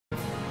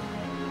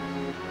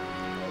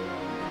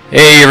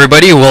Hey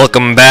everybody,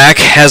 welcome back.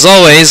 As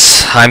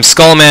always, I'm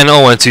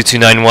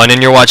skullman012291 and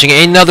you're watching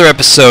another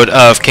episode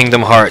of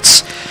Kingdom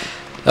Hearts.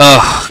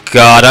 Oh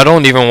god, I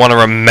don't even want to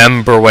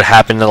remember what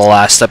happened in the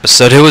last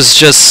episode. It was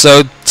just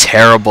so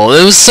terrible.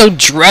 It was so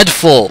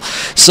dreadful.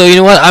 So you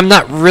know what, I'm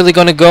not really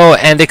going to go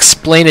and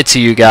explain it to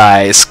you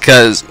guys,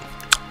 cause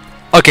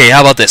okay,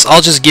 how about this?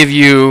 I'll just give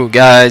you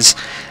guys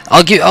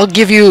I'll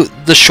give you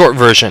the short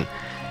version.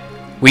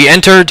 We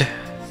entered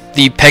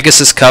the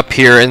Pegasus Cup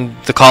here in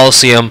the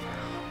Colosseum.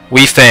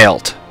 We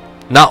failed.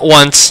 Not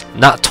once,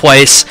 not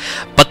twice,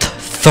 but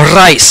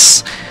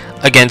thrice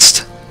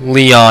against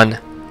Leon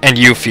and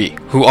Yuffie,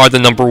 who are the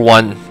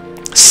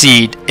 #1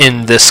 seed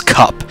in this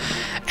cup.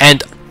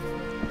 And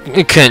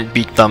we couldn't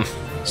beat them.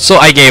 So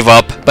I gave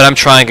up, but I'm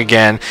trying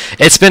again.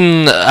 It's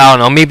been, I don't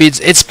know, maybe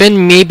it's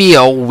been maybe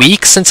a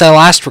week since I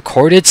last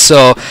recorded,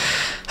 so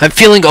I'm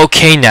feeling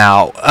okay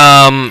now.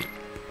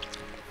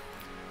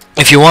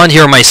 If you want to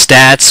hear my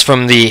stats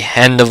from the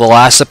end of the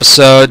last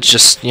episode,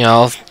 just, you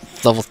know,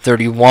 level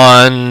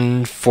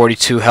 31,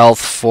 42 health,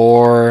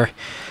 4,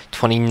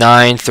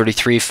 29,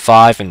 33,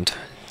 5, and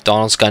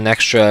Donald's got an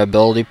extra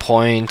ability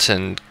point,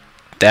 and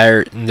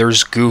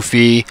there's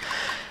Goofy.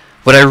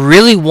 What I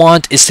really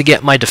want is to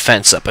get my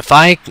defense up. If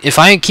I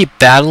keep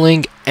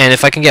battling, and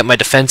if I can get my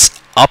defense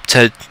up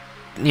to,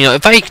 you know,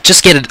 if I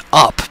just get it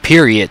up,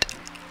 period,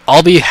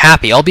 I'll be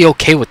happy. I'll be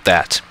okay with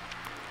that.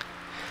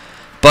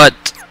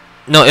 But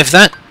no, if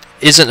that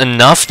isn't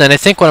enough, then I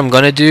think what I'm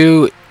gonna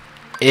do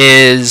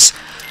is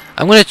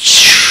I'm going to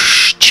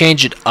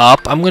change it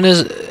up. I'm going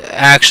to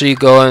actually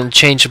go and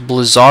change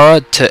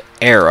Blizzara to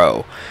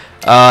Arrow.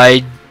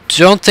 I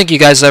don't think you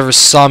guys ever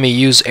saw me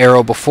use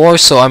Arrow before,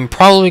 so I'm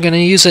probably going to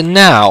use it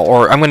now,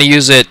 or I'm going to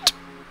use it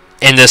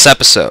in this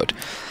episode.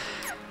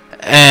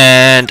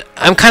 And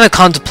I'm kind of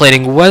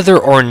contemplating whether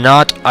or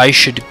not I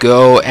should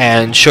go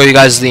and show you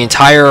guys the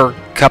entire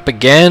cup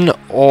again,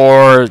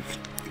 or,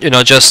 you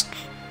know, just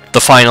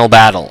the final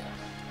battle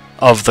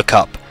of the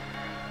cup.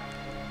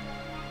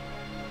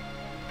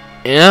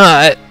 You know,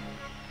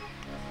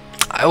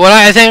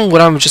 I think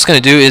what I'm just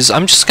gonna do is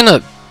I'm gonna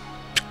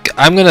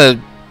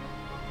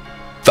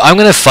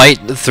fight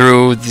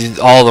through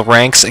all the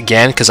ranks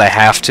again, because I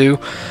have to,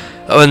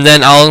 and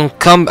then I'll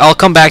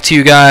come back to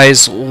you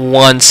guys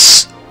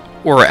once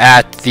we're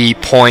at the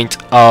point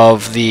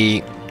of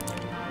the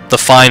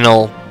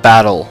final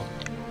battle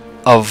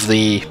of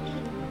the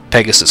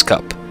Pegasus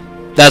Cup.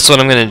 That's what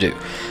I'm gonna do.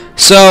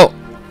 So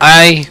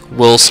I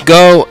will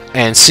go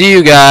and see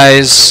you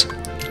guys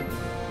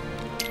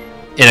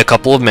in a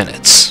couple of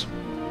minutes.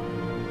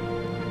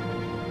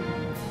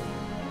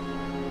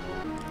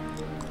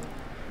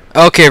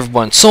 Okay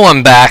everyone, so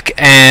I'm back,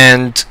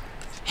 and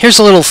here's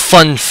a little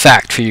fun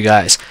fact for you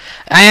guys.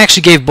 I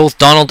actually gave both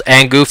Donald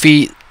and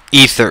Goofy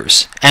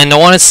ethers, and I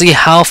wanted to see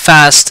how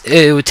fast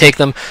it would take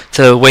them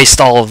to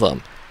waste all of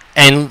them.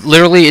 And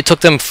literally it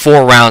took them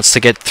 4 rounds to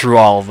get through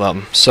all of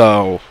them,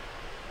 so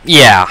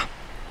yeah.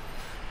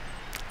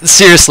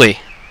 Seriously,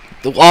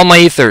 all my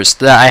ethers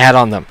that I had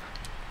on them,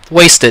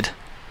 wasted.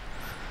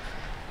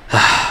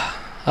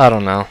 I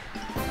don't know.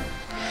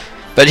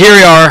 But here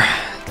we are,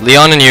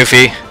 Leon and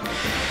Yuffie.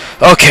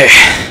 Okay.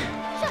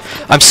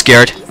 I'm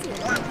scared.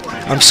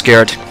 I'm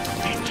scared.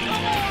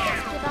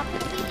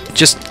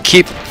 Just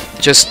keep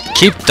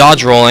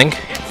dodge rolling.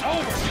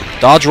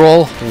 Dodge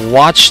roll,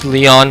 watch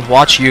Leon,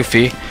 watch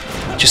Yuffie.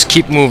 Just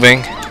keep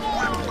moving.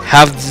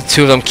 Have the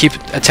two of them keep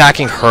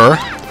attacking her.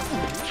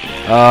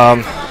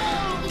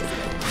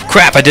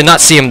 Crap, I did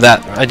not see him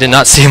I did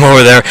not see him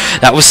over there.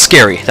 That was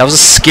scary. That was a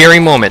scary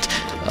moment.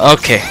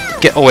 Okay,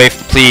 get away,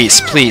 please,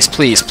 please,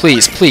 please,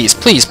 please, please,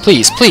 please,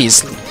 please,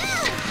 please.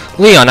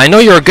 Leon, I know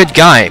you're a good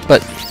guy,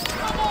 but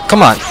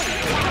come on.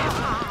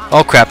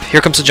 Oh crap, here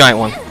comes the giant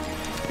one.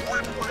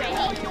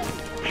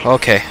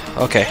 Okay,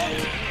 okay.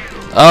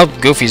 Oh,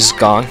 Goofy's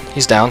gone.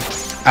 He's down.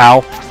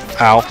 Ow,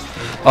 ow.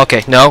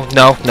 Okay, no,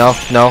 no, no,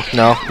 no,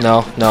 no,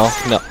 no, no,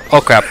 no. Oh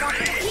crap.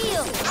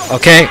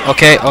 Okay,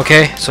 okay,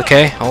 okay, it's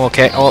okay. Oh,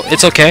 okay, oh,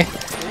 it's okay.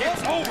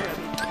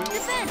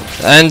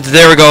 And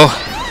there we go.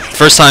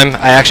 First time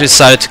I actually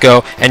decided to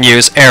go and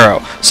use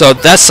Arrow. So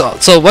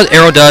what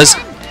Arrow does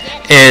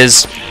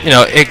is, you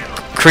know, it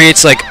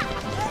creates like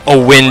a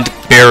wind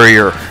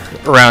barrier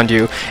around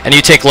you, and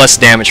you take less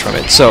damage from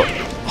it. So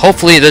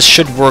hopefully this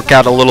should work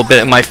out a little bit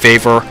in my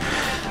favor.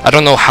 I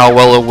don't know how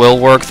well it will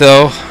work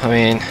though. I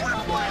mean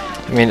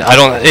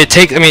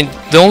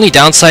the only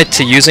downside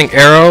to using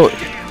Arrow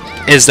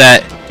is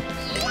that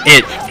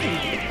it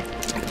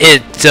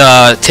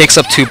takes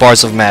up 2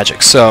 bars of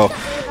magic, so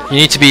you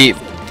need to be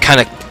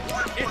kind of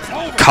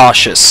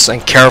cautious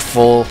and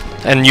careful,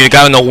 and you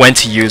gotta know when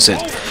to use it.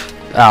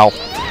 Ow.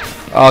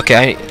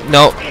 Okay,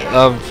 no,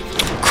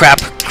 crap,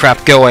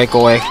 go away,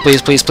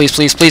 please, please, please,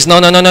 please, please, no,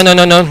 no, no, no, no,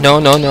 no, no, no,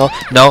 no, no,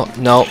 no,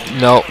 no,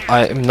 no,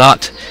 I am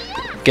not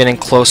getting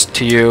close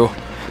to you.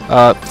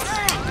 I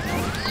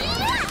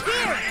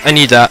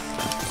need that.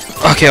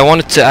 Okay, I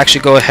wanted to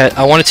actually go ahead,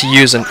 I wanted to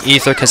use an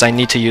ether, because I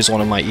need to use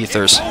one of my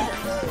ethers.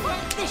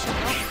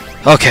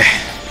 Okay.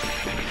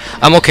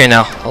 I'm okay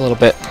now, a little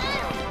bit.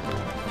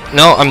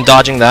 no, I'm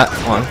dodging that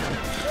one.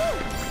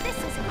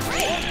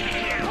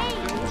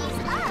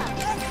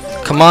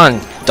 Come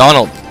on,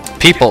 Donald.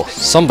 People,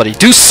 somebody,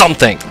 do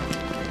something!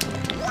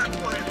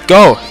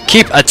 Go!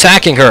 Keep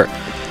attacking her!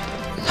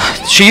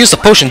 She used a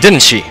potion,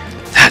 didn't she?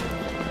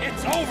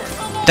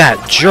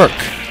 That jerk.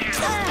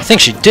 I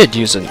think she did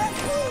use it.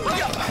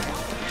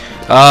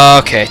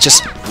 Okay,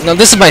 just... No,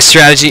 this is my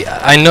strategy.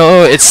 I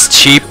know it's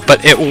cheap,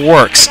 but it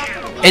works.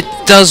 It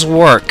does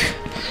work.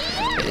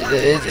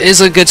 It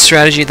is a good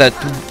strategy that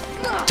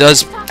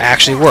does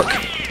actually work.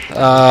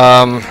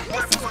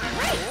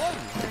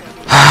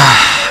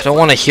 I don't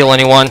want to heal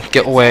anyone.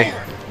 Get away.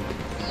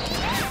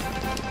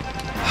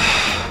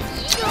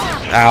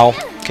 Ow.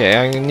 Okay,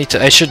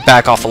 I should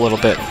back off a little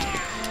bit.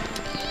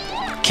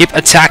 Keep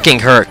attacking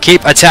her.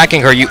 Keep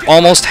attacking her. You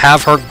almost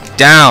have her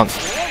down.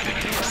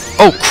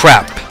 Oh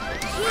crap.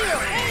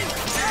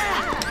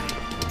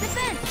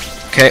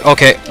 Okay,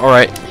 okay,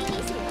 alright.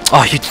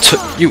 Oh,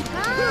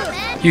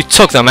 you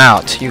took them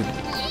out, you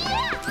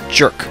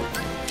jerk.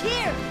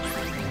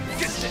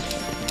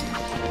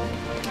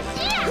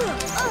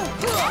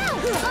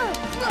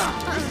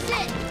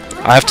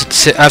 I have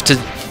to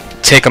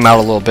take him out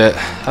a little bit.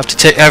 I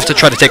have to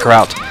try to take her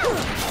out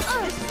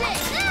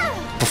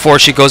before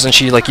she goes and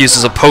she like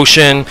uses a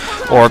potion,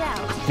 or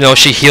you know,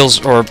 she heals,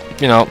 or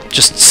you know,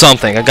 just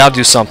something. I gotta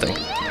do something.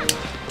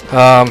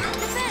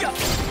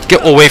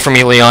 Get away from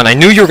me, Leon. I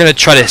knew you were gonna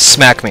try to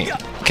smack me.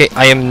 Okay,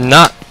 I am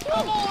not.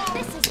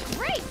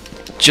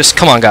 Just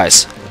come on,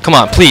 guys. Come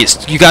on, please.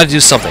 You gotta do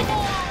something.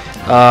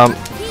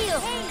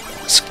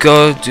 Let's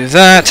go do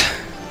that.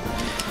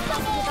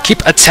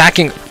 Keep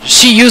attacking.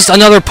 She used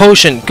another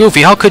potion.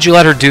 Goofy, how could you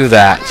let her do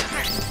that?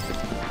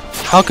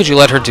 How could you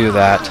let her do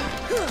that?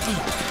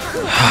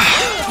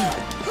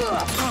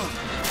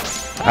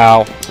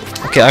 Ow.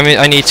 Okay, I mean,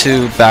 I need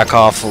to back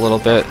off a little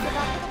bit.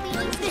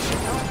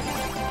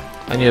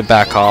 I need to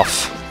back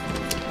off.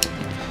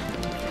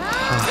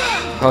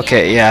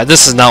 Okay, yeah,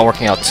 this is not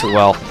working out too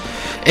well.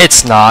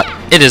 It's not.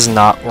 It is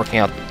not working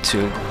out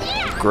too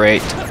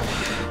great.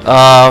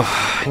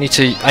 I need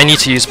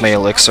to use my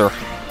elixir.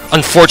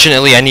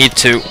 Unfortunately, I need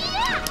to,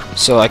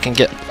 so I can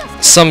get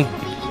some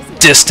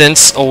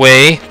distance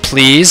away,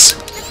 please.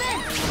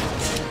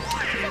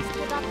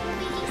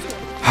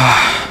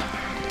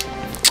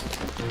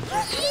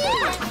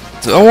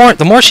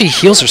 The more she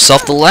heals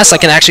herself, the less I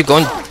can actually go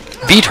and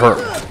beat her,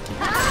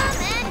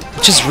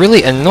 which is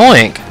really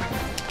annoying.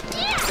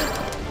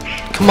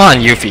 Come on,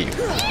 Yuffie.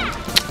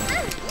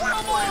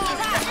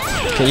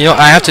 Okay, you know,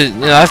 I have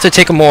to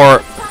take a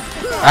more.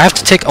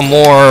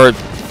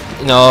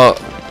 You know,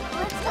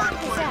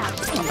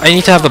 I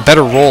need to have a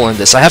better role in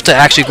this. I have to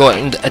actually go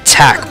and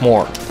attack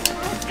more.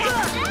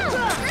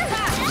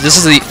 This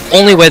is the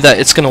only way that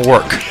it's gonna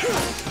work.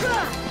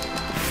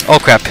 Oh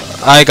crap.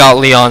 I got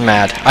Leon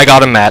mad. I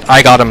got him mad.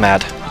 I got him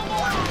mad.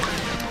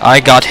 I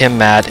got him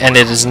mad, and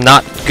it is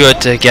not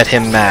good to get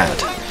him mad.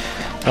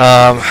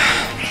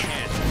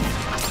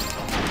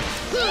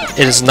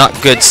 It is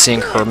not good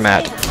seeing her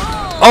mad.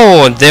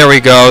 Oh, and there we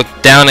go.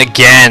 Down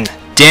again.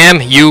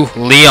 Damn you,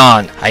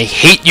 Leon. I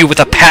hate you with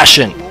a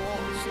passion.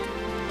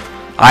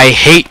 I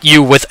hate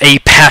you with a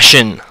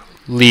passion,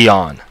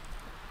 Leon.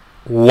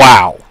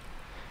 Wow.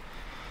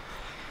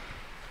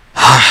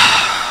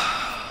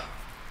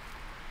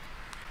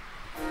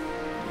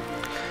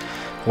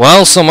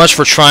 Well, so much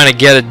for trying to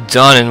get it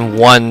done in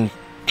one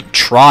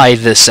try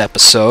this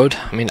episode.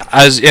 I mean,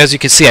 as you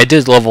can see, I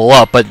did level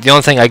up, but the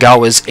only thing I got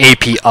was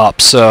AP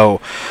up, so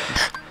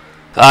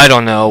I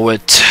don't know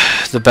what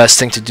the best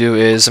thing to do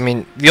is. I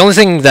mean, the only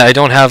thing that I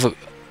don't have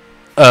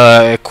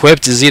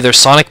equipped is either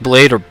Sonic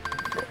Blade or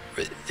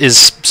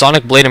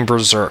Sonic Blade and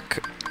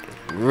Berserk.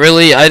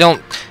 Really, I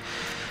don't.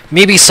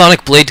 Maybe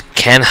Sonic Blade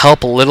can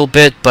help a little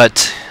bit,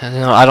 but you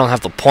know, I don't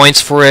have the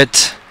points for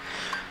it.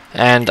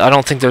 And I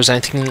don't think there's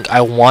anything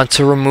I want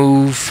to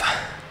remove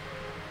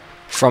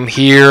from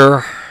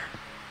here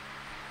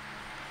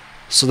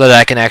so that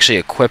I can actually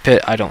equip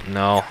it. I don't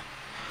know.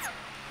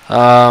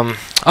 Oh,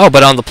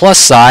 but on the plus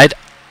side,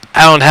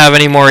 I don't have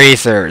any more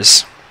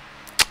ethers.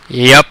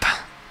 Yep.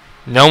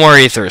 No more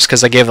ethers,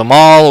 because I gave them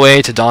all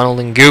away to Donald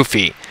and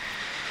Goofy.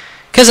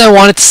 Because I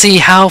wanted to see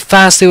how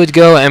fast they would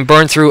go and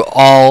burn through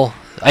all.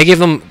 I gave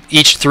them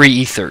each 3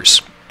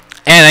 ethers.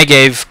 And I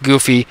gave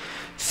Goofy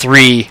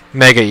 3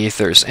 mega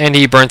ethers, and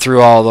he burned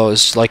through all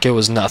those like it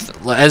was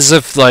nothing, as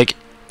if like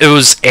it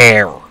was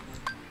air,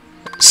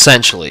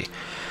 essentially.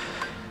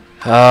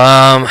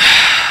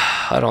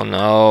 I don't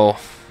know.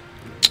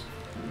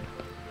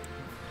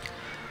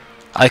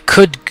 I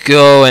could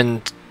go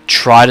and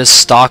try to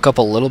stock up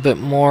a little bit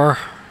more,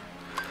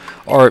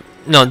 or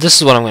no, this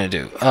is what I'm gonna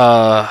do.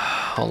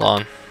 Hold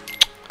on.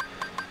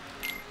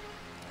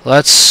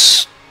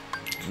 Let's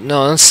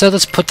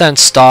put that in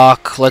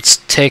stock.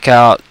 Let's take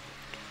out.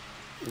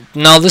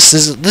 No, this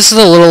is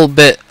a little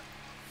bit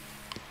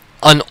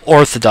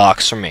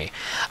unorthodox for me.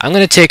 I'm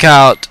gonna take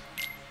out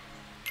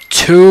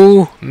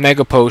 2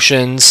 mega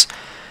potions.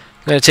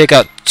 I'm gonna take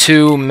out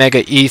 2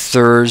 mega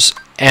ethers,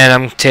 and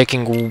I'm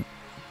taking.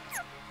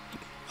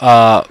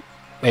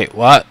 Wait,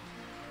 what?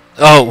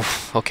 Oh,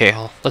 okay,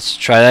 well, let's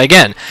try that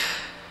again.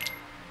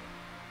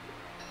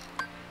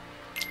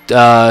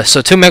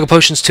 So 2 Mega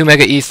Potions, 2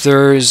 Mega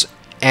Ethers,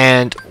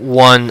 and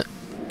 1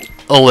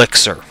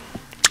 Elixir.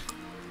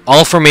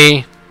 All for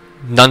me,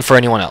 none for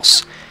anyone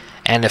else.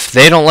 And if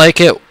they don't like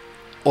it,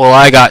 well,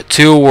 I got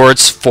 2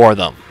 words for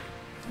them.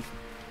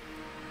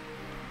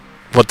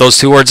 What those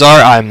 2 words are,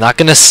 I'm not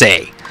gonna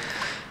say.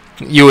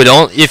 You would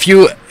only if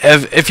you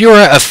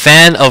were a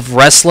fan of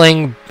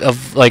wrestling,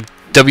 of like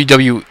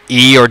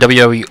WWE or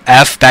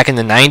WWF back in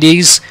the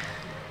 90s,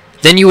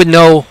 then you would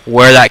know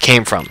where that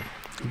came from.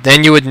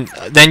 Then you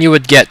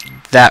would get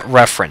that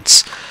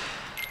reference.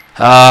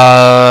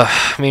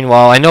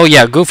 Meanwhile, I know,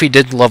 yeah, Goofy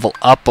did level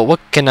up, but what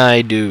can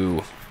I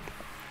do?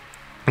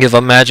 Give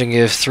up magic,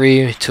 give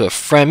 3 to a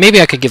friend. Maybe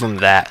I could give him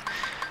that.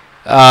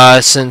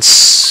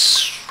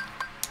 Since...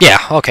 yeah,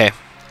 okay.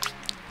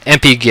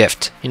 MP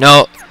gift. You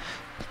know,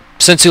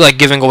 since you like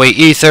giving away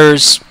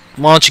ethers,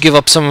 why don't you give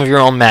up some of your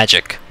own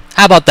magic?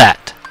 How about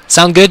that?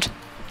 Sound good?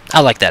 I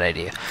like that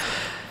idea.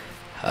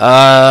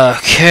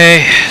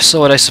 Okay, so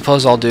what I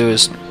suppose I'll do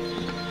is,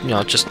 you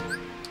know, just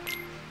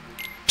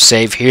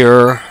save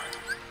here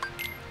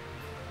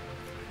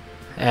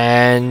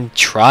and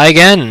try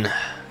again.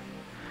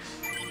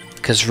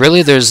 Because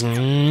really, there's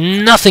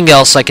nothing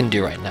else I can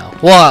do right now.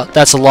 Well,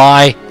 that's a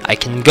lie. I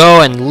can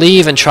go and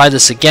leave and try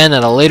this again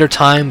at a later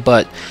time,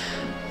 but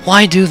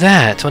why do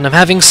that when I'm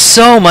having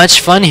so much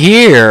fun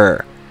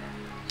here?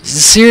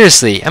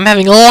 Seriously, I'm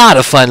having a lot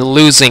of fun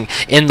losing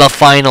in the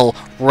final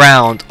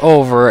round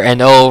over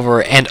and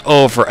over and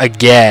over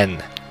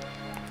again.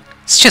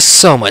 It's just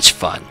so much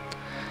fun.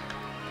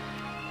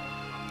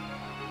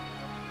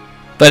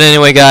 But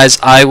anyway, guys,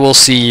 I will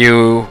see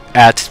you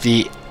at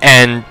the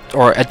end,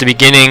 or at the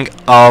beginning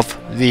of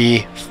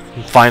the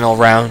final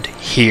round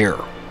here.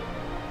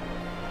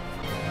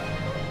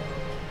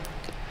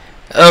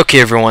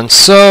 Okay, everyone,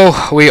 so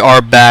we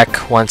are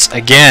back once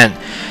again.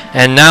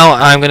 And now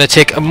I'm going to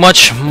take a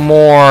much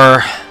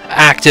more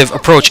active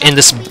approach in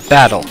this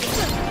battle.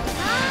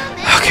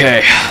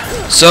 Okay,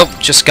 so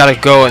just gotta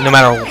go. No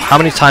matter how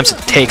many times it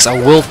takes, I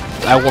will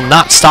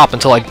not stop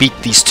until I beat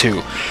these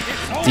 2.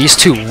 These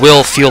 2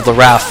 will feel the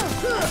wrath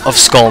of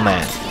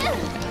Skullman,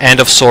 and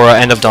of Sora,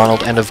 and of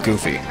Donald, and of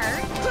Goofy,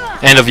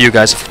 and of you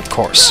guys, of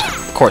course.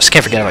 Of course,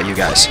 can't forget about you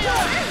guys.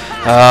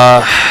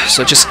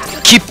 So just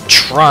keep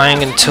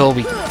trying until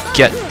we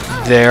get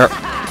there.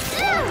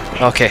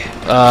 Okay,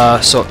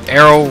 so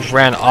arrow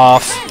ran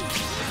off.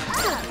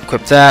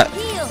 Equip that.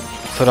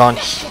 Put on.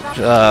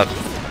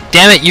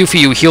 Damn it, Yuffie,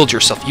 you healed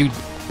yourself. You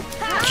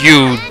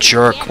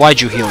jerk.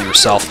 Why'd you heal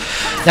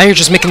yourself? Now you're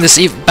just making this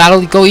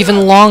battle go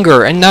even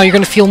longer, and now you're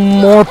gonna feel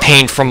more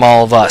pain from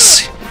all of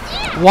us.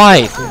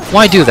 Why?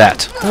 Why do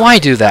that? Why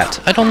do that?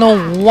 I don't know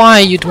why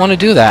you'd want to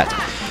do that.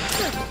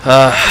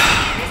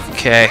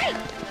 Okay.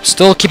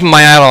 Still keeping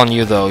my eye on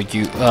you, though,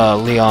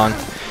 Leon.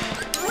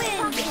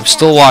 I'm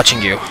still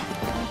watching you.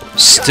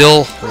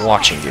 Still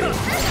watching you.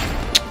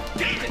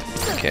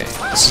 Okay,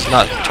 this is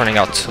not turning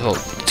out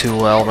too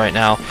well right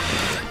now.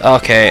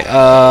 Okay,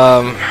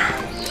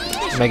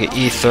 Mega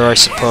Ether, I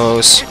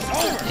suppose.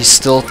 He's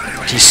still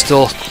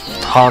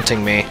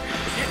haunting me.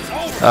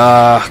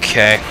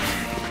 Okay.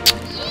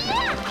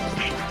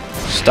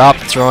 Stop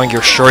throwing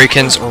your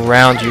shurikens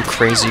around, you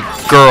crazy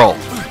girl.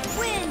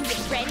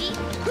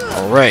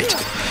 Alright.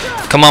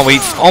 Come on,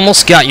 we've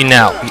almost got you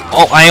now.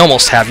 I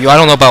almost have you. I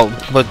don't know about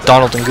what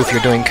Donald and Goofy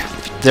are doing.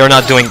 They're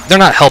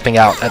not helping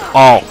out at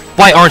all.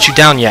 Why aren't you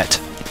down yet?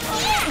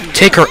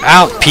 Take her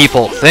out,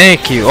 people.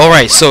 Thank you.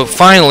 Alright, so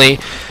finally,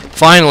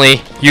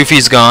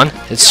 Yuffie's gone.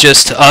 It's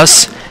just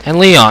us and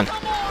Leon.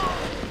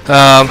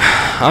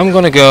 I'm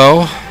gonna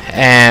go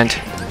and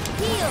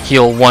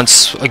heal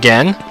once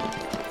again.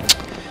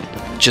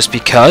 Just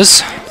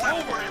because.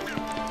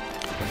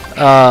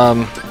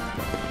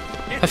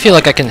 I feel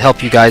like I can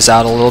help you guys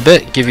out a little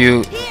bit. Give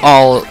you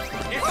all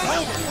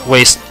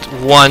waste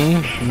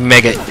 1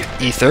 Mega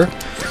Ether.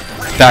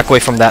 Back away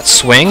from that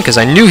swing, because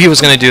I knew he was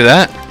going to do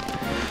that.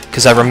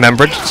 Because I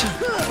remembered.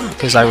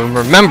 Because I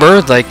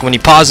remember, like, when he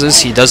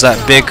pauses, he does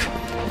that big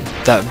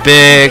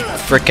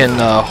frickin'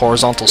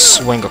 horizontal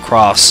swing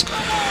across.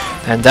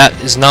 And that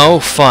is no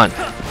fun.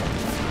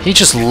 He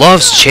just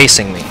loves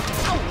chasing me.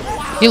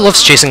 He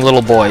loves chasing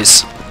little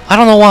boys. I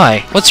don't know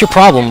why. What's your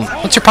problem?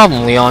 What's your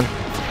problem, Leon?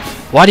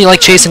 Why do you like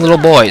chasing little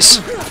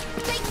boys?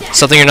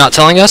 Something you're not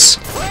telling us?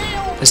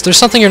 Is there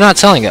something you're not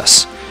telling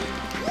us?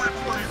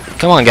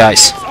 Come on,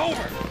 guys.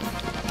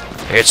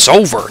 It's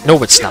over.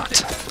 No, it's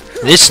not.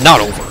 It's not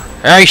over.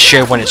 I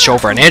say when it's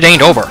over, and it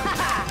ain't over.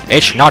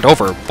 It's not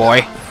over,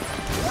 boy.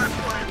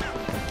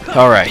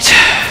 Alright.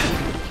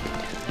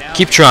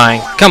 Keep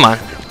trying. Come on.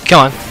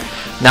 Come on.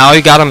 Now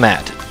you got him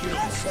mad.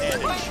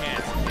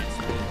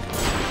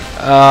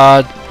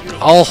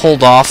 I'll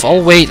hold off.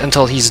 I'll wait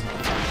until he's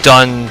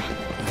done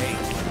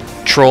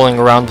trolling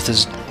around with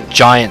his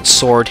giant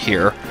sword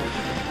here.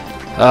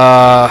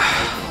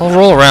 I'll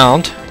roll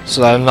around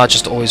so that I'm not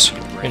just always,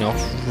 you know,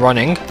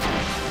 running.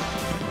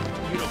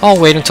 I'll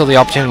wait until the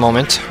opportune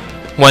moment.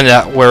 when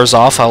that wears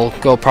off, I'll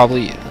go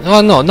probably...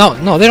 No,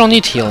 they don't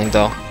need healing,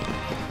 though.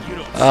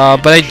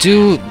 But I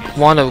do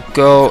want to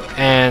go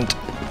and,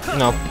 you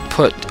know,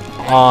 put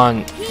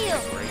on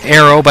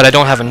arrow, but I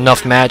don't have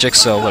enough magic,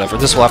 so whatever.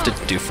 This will have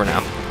to do for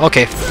now.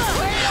 Okay.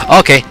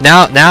 Okay,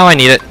 now I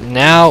need it.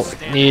 Now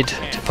I need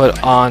to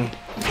put on...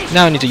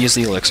 Now I need to use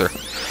the elixir.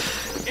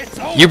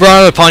 You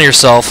brought it upon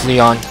yourself,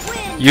 Leon.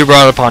 You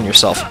brought it upon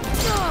yourself.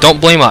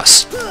 Don't blame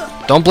us.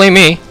 Don't blame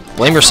me.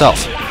 Blame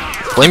yourself.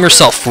 Blame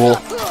yourself, fool.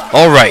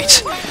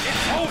 Alright.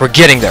 We're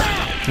getting there.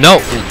 No,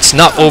 it's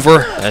not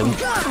over. I'm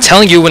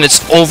telling you when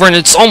it's over, and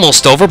it's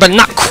almost over, but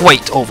not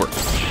quite over.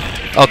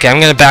 Okay, I'm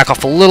gonna back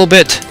off a little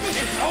bit.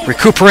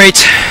 Recuperate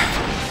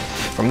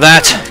from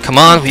that. Come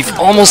on, we've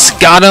almost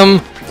got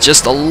him.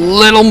 Just a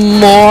little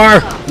more.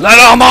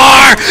 Little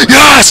more!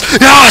 Yes!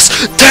 Yes!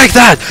 Take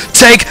that!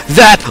 Take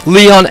that,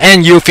 Leon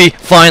and Yuffie.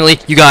 Finally,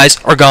 you guys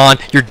are gone.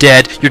 You're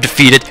dead. You're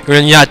defeated.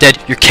 You're not dead.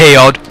 You're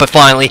KO'd. But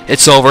finally,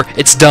 it's over.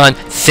 It's done.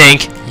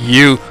 Thank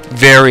you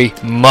very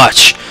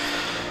much.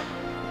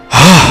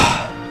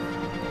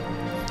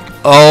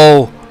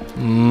 Oh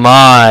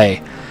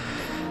my.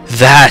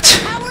 That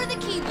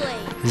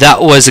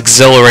was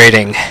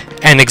exhilarating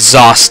and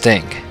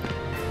exhausting.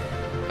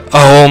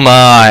 Oh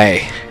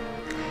my.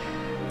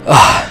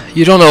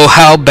 You don't know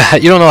how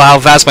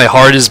fast my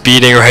heart is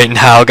beating right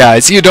now,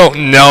 guys. You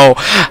don't know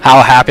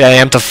how happy I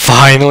am to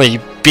finally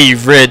be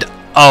rid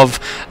of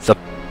the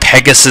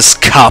Pegasus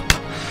Cup.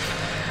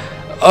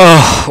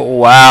 Oh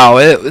wow,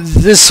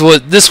 this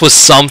was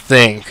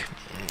something.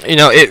 You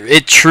know,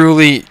 it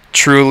truly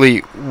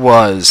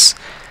was.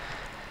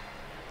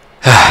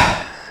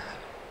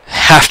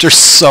 After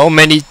so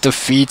many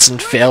defeats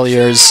and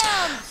failures,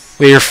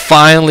 we are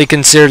finally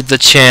considered the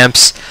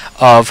champs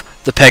of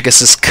the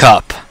Pegasus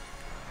Cup.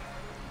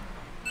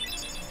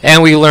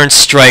 And we learned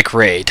Strike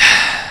Raid.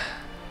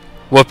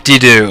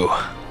 Whoop-de-doo.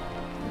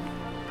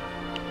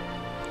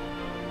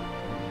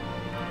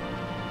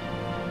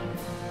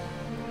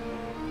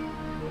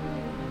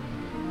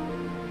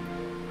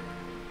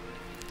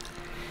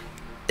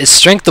 Is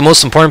strength the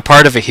most important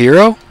part of a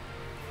hero?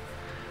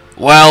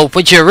 Well,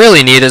 what you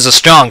really need is a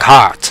strong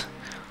heart.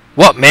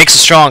 What makes a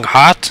strong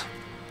heart?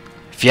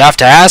 If you have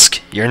to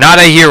ask, you're not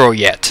a hero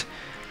yet.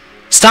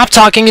 Stop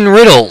talking in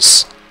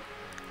riddles.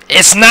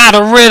 It's not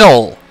a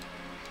riddle.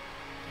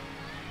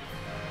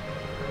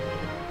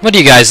 What do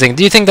you guys think?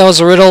 Do you think that was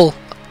a riddle?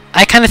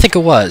 I kind of think it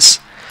was.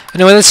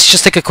 Anyway, let's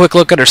just take a quick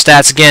look at our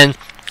stats again.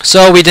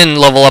 So we didn't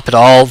level up at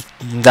all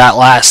that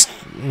last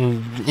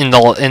in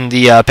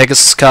the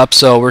Pegasus Cup,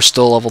 so we're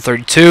still level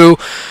 32.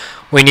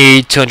 We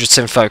need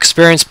 275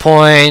 experience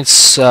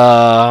points.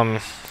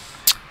 Donald's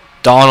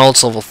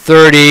level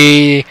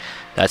 30.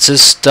 That's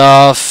his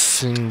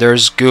stuff. And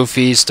there's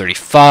Goofy's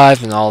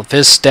 35 and all of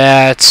his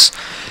stats.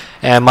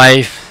 And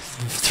my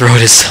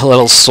throat is a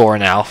little sore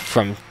now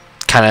from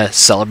kind of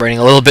celebrating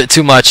a little bit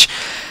too much.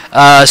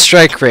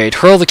 Strike Raid.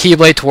 Hurl the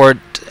Keyblade toward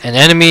an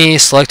enemy.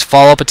 Select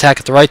follow-up attack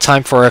at the right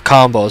time for a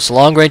combo. It's a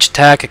long-range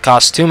attack. It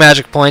costs 2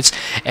 magic points,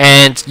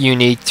 and you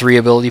need 3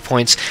 ability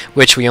points,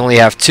 which we only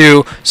have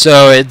 2.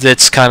 So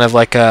it's kind of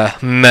like a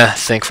meh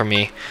thing for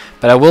me.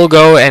 But I will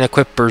go and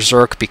equip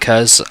Berserk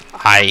because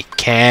I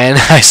can,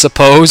 I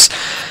suppose.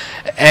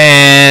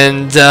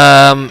 And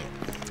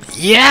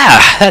yeah,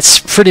 that's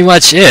pretty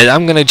much it.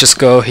 I'm gonna just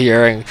go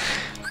here and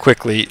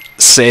quickly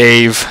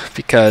save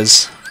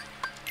because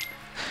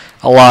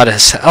a lot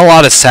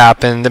has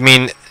happened. I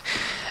mean,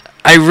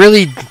 I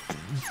really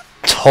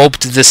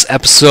hoped this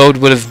episode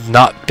would have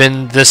not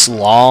been this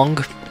long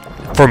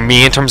for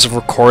me in terms of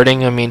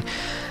recording. I mean,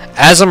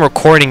 as I'm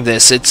recording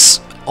this,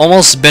 it's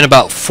almost been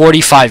about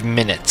 45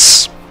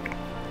 minutes.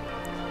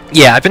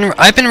 Yeah,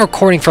 I've been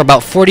recording for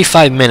about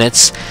 45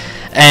 minutes,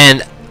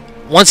 and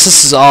once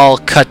this is all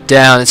cut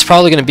down, it's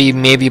probably going to be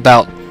maybe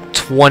about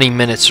 20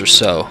 minutes or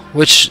so,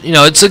 which, you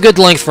know, it's a good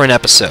length for an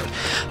episode.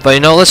 But, you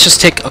know, let's just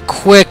take a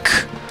quick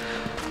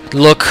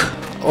look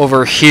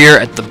over here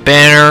at the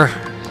banner.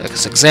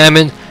 Let's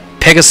examine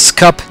Pegasus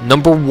Cup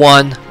number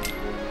 1,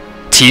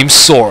 Team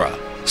Sora.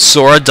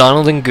 Sora,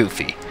 Donald, and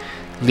Goofy.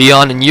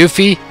 Leon and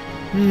Yuffie,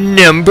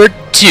 number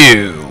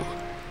 2.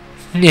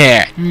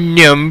 Yeah,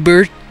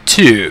 number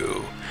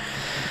 2.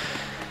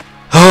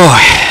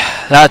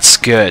 Oh, that's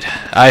good.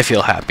 I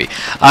feel happy.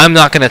 I'm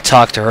not gonna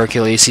talk to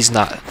Hercules.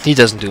 He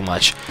doesn't do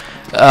much.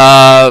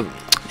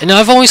 And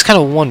I've always kind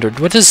of wondered,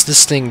 what does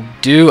this thing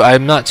do?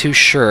 I'm not too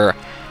sure.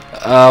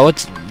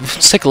 Let's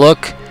take a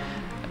look.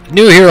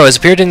 New hero has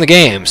appeared in the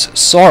games.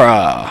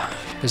 Sora.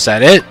 Is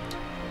that it?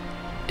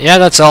 Yeah,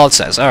 that's all it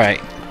says.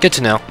 Alright, good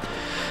to know.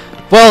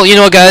 Well, you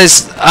know what,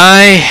 guys?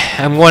 I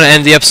am going to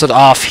end the episode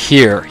off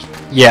here.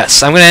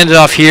 Yes, I'm going to end it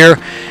off here.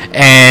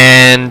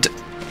 And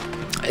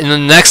in the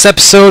next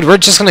episode, we're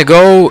just going to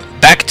go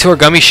back to our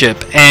gummy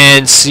ship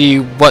and see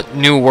what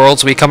new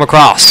worlds we come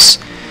across.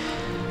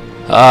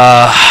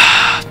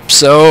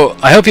 So,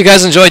 I hope you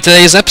guys enjoyed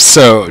today's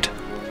episode.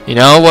 You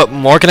know, what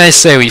more can I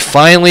say? We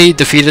finally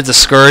defeated the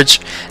Scourge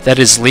that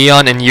is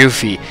Leon and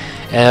Yuffie.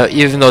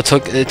 Even though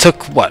it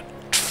took what,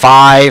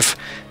 5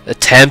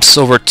 attempts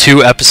over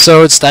 2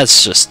 episodes.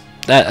 That's just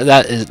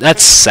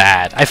that's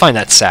sad. I find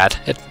that sad.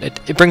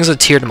 It brings a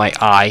tear to my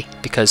eye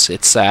because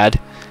it's sad.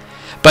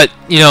 But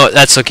you know,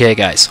 that's okay,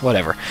 guys.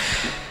 Whatever.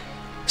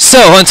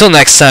 So until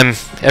next time,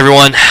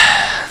 everyone.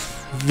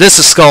 This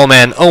is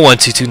Skullman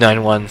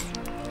 012291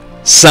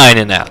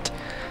 signing out.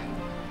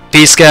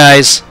 Peace,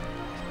 guys.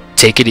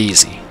 Take it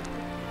easy.